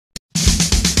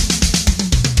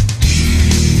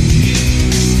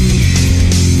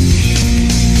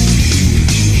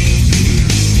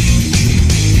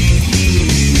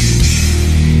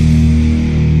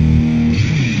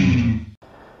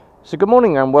good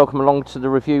morning and welcome along to the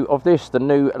review of this, the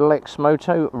new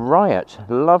Lexmoto Riot.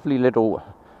 Lovely little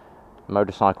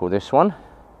motorcycle, this one.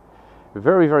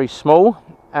 Very small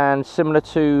and similar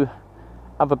to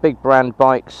other big brand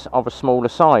bikes of a smaller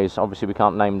size. Obviously we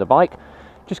can't name the bike.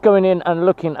 Just going in and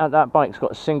looking at that bike, it's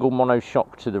got a single mono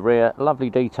shock to the rear, lovely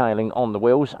detailing on the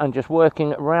wheels, and just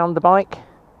working around the bike,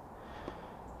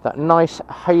 that nice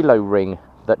halo ring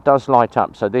that does light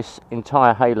up. So this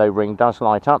entire halo ring does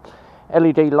light up.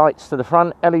 LED lights to the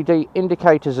front, LED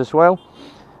indicators as well.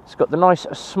 It's got the nice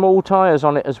small tyres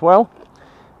on it as well.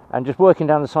 And just working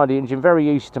down the side of the engine, very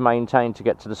easy to maintain to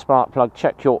get to the spark plug,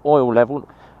 check your oil level,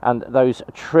 and those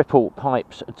triple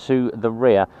pipes to the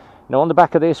rear. Now on the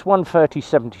back of this,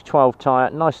 130/70/12 tyre,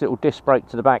 nice little disc brake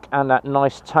to the back, and that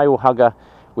nice tail hugger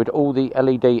with all the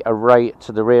LED array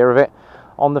to the rear of it.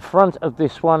 On the front of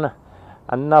this one,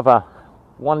 another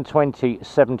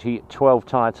 120/70/12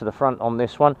 tyre to the front on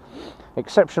this one.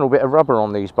 Exceptional bit of rubber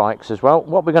on these bikes as well.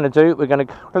 What we're going to do, we're going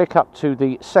to click up to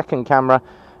the second camera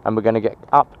and we're going to get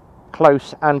up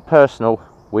close and personal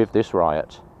with this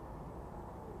Riot.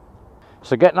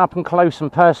 So getting up and close and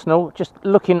personal, just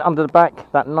looking under the back,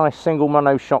 that nice single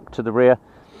mono shock to the rear.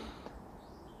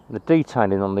 The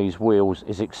detailing on these wheels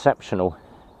is exceptional.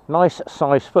 Nice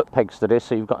size foot pegs to this,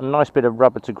 so you've got a nice bit of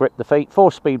rubber to grip the feet.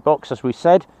 4-speed box as we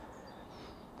said.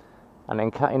 And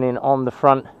then cutting in on the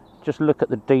front, just look at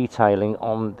the detailing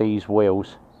on these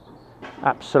wheels.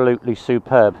 Absolutely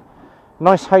superb.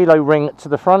 Nice halo ring to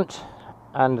the front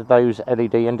and those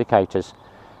LED indicators.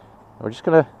 We're just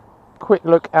going to quick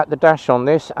look at the dash on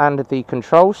this and the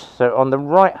controls. So on the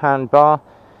right hand bar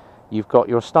you've got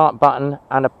your start button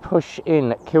and a push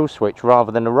in kill switch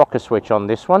rather than a rocker switch on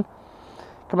this one.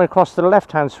 Coming across to the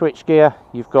left hand switch gear,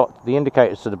 you've got the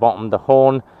indicators to the bottom, the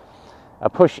horn, a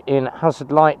push in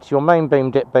hazard light, your main beam,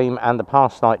 dip beam, and the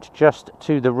pass light just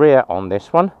to the rear on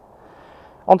this one.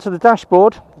 Onto the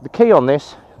dashboard, the key on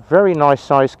this, very nice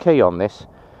size key on this,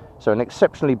 so an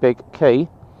exceptionally big key.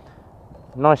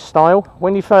 Nice style.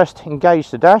 When you first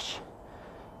engage the dash,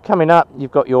 coming up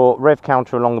you've got your rev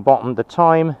counter along the bottom, the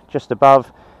time just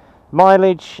above,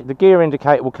 mileage, the gear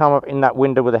indicator will come up in that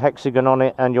window with a hexagon on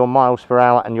it, and your miles per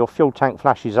hour, and your fuel tank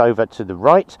flashes over to the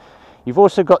right. You've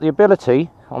also got the ability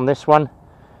on this one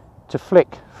to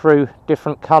flick through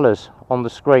different colours on the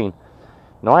screen.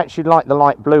 Now I actually like the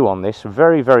light blue on this,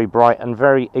 very bright and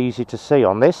very easy to see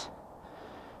on this.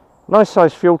 Nice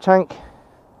size fuel tank.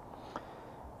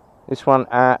 This one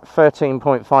at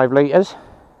 13.5 litres.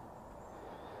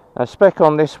 Now spec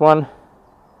on this one,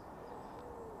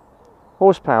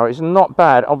 horsepower is not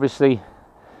bad, obviously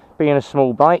being a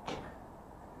small bike.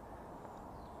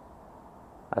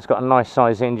 It's got a nice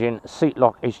size engine. Seat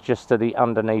lock is just to the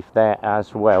underneath there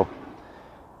as well.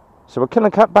 So we're going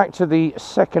to cut back to the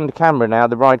second camera now,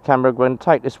 the ride camera. We're going to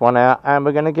take this one out and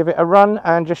we're going to give it a run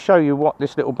and just show you what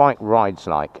this little bike rides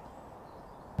like.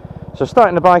 So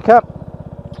starting the bike up,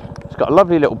 it's got a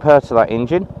lovely little purr to that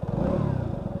engine.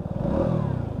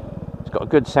 It's got a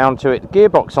good sound to it. The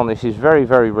gearbox on this is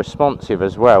very responsive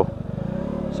as well.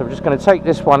 So we're just going to take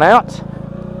this one out.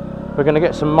 We're going to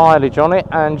get some mileage on it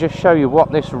and just show you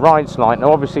what this rides like.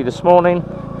 Now obviously this morning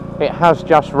it has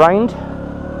just rained,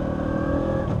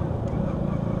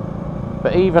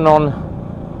 but even on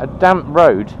a damp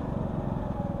road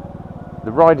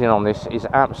the riding on this is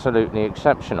absolutely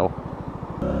exceptional.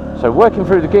 So working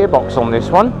through the gearbox on this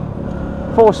one,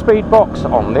 4-speed box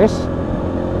on this,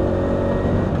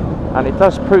 and it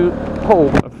does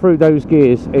pull through those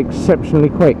gears exceptionally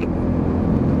quick.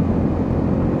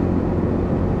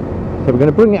 So we're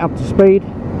going to bring it up to speed.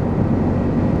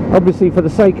 Obviously for the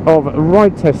sake of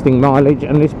ride testing mileage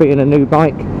and this being a new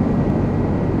bike,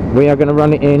 we are going to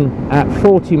run it in at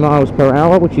 40 miles per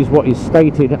hour, which is what is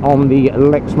stated on the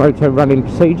Lexmoto running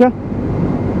procedure.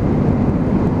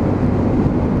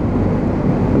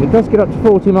 And it does get up to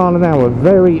 40 miles an hour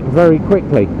very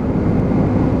quickly.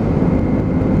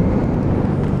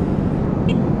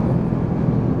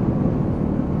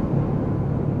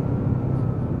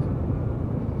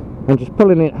 And just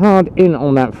pulling it hard in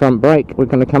on that front brake, we're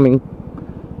going to come in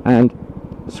and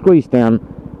squeeze down,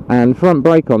 and front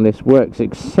brake on this works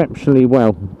exceptionally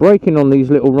well. Braking on these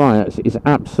little Riots is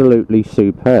absolutely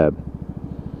superb.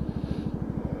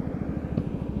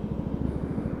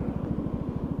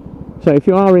 So if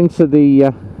you are into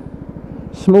the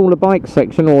smaller bike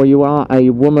section, or you are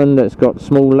a woman that's got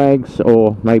small legs,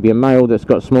 or maybe a male that's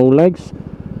got small legs,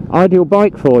 ideal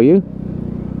bike for you.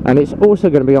 And it's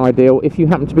also going to be ideal if you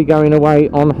happen to be going away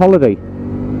on holiday.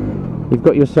 You've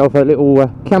got yourself a little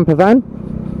camper van,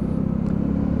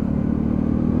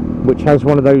 which has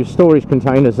one of those storage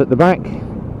containers at the back.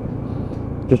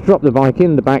 just drop the bike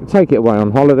in the back, take it away on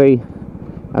holiday,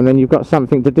 and then you've got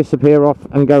something to disappear off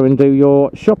and go and do your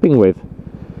shopping with.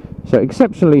 So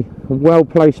exceptionally well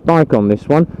placed bike on this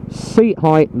one. Seat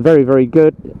height very, very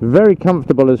good, very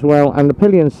comfortable as well, and the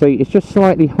pillion seat is just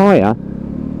slightly higher,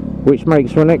 which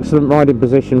makes for an excellent riding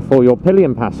position for your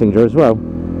pillion passenger as well.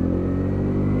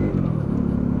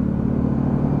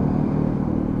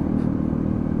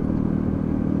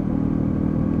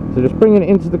 So just bringing it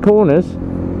into the corners,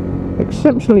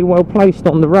 exceptionally well placed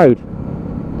on the road.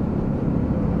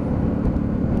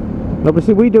 And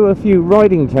obviously we do a few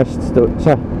riding tests to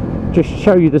just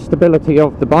show you the stability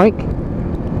of the bike.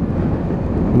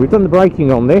 We've done the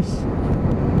braking on this,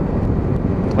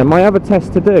 and my other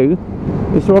test to do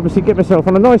is to obviously get myself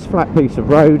on a nice flat piece of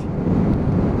road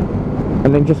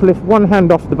and then just lift one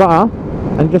hand off the bar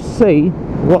and just see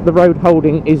what the road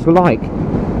holding is like.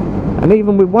 And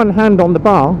even with one hand on the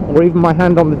bar, or even my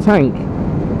hand on the tank,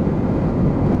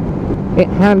 it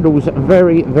handles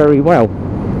very, very well.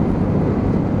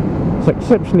 It's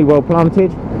exceptionally well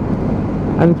planted,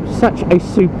 and such a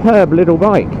superb little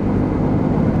bike.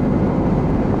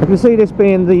 I can see this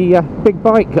being the big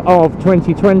bike of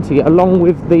 2020, along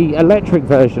with the electric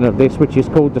version of this, which is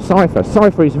called the Cypher.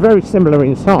 Cypher is very similar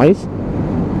in size,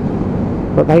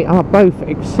 but they are both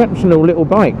exceptional little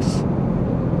bikes.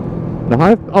 Now,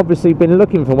 I've obviously been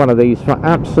looking for one of these for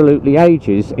absolutely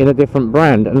ages in a different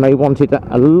brand, and they wanted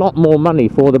a lot more money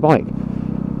for the bike.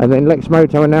 And then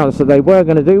Lexmoto announced that they were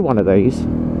going to do one of these,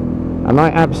 and I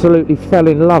absolutely fell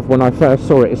in love when I first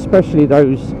saw it, especially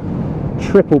those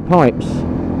triple pipes.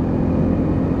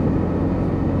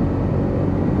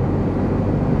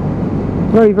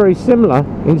 Very, very similar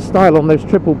in style on those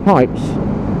triple pipes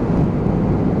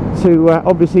to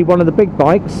obviously one of the big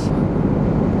bikes.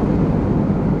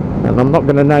 And I'm not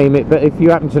going to name it, but if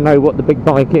you happen to know what the big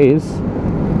bike is,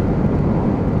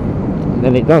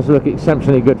 then it does look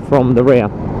exceptionally good from the rear.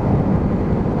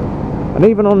 And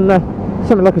even on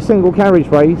something like a single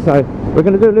carriageway, so we're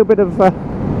going to do a little bit of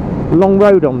long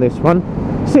road on this one,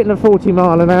 sitting at 40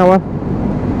 mile an hour,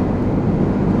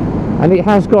 and it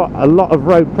has got a lot of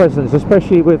road presence,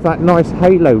 especially with that nice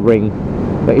halo ring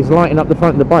that is lighting up the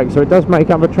front of the bike, so it does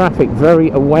make other traffic very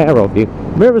aware of you.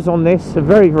 Mirrors on this are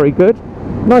very, very good.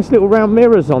 Nice little round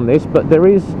mirrors on this, but there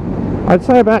is, I'd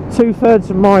say, about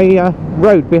 2/3 of my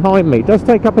road behind me. It does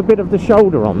take up a bit of the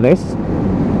shoulder on this,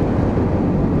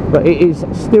 but it is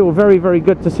still very, very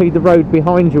good to see the road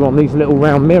behind you on these little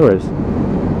round mirrors.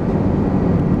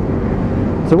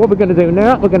 So what we're going to do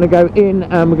now, we're going to go in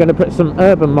and we're going to put some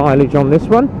urban mileage on this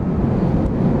one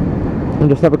and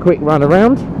just have a quick run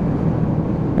around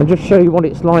and just show you what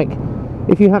it's like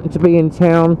if you happen to be in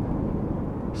town,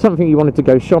 something you wanted to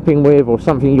go shopping with, or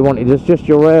something you wanted as just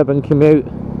your urban commute,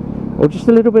 or just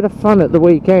a little bit of fun at the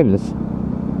weekends.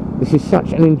 This is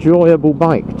such an enjoyable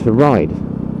bike to ride.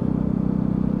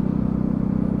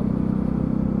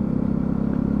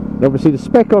 And obviously the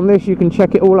spec on this, you can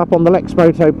check it all up on the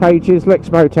Lexmoto pages,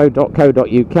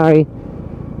 lexmoto.co.uk,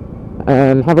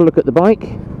 and have a look at the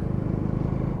bike.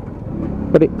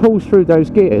 But it pulls through those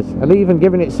gears, and even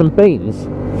giving it some beans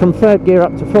from 3rd gear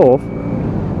up to 4th,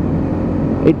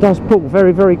 it does pull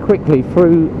very, very quickly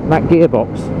through that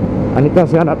gearbox, and it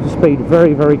does get up to speed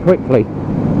very, very quickly.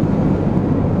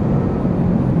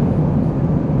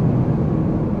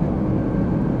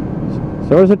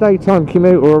 So as a daytime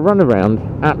commute or a run around,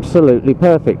 absolutely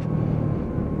perfect.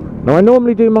 Now I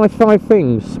normally do my 5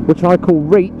 things, which I call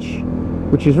reach,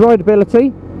 which is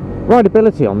rideability.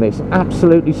 Rideability on this,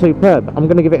 absolutely superb. I'm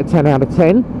going to give it a 10 out of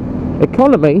 10.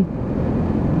 Economy,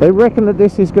 they reckon that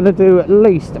this is going to do at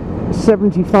least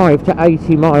 75 to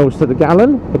 80 miles to the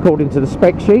gallon, according to the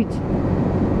spec sheet.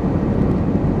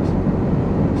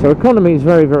 So economy is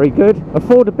very, very good.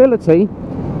 Affordability,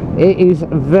 it is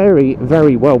very,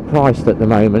 very well priced at the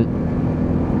moment.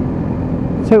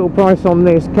 Total price on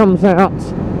this comes out,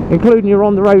 including your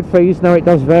on the road fees, now it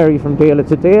does vary from dealer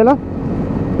to dealer,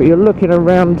 but you're looking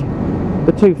around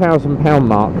the £2,000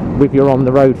 mark with your on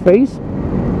the road fees.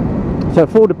 So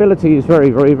affordability is very,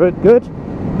 very, very good.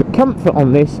 The comfort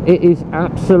on this, it is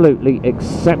absolutely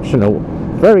exceptional.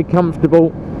 Very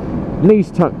comfortable, knees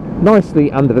tucked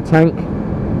nicely under the tank,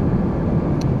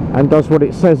 and does what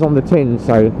it says on the tin.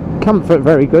 So comfort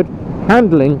very good.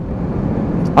 Handling,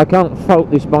 I can't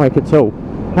fault this bike at all.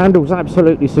 Handles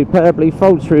absolutely superbly,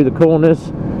 folds through the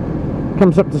corners,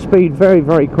 comes up to speed very,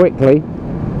 very quickly.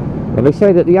 And they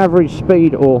say that the average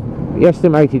speed, or the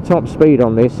estimated top speed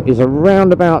on this, is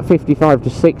around about 55 to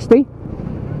 60.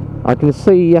 I can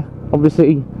see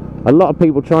obviously a lot of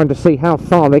people trying to see how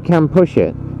far they can push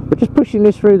it, but just pushing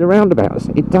this through the roundabouts,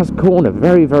 it does corner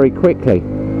very, very quickly.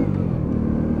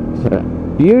 So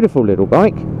Beautiful little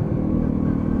bike.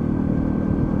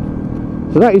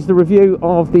 So that is the review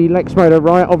of the Lexmoto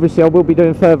Riot. Obviously I will be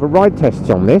doing further ride tests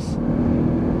on this,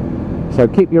 so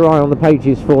keep your eye on the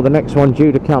pages for the next one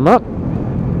due to come up.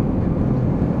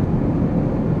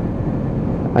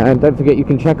 And don't forget you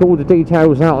can check all the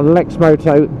details out on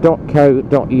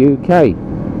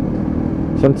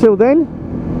lexmoto.co.uk. So until then,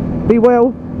 be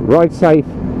well, ride safe,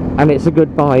 and it's a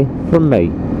goodbye from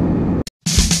me.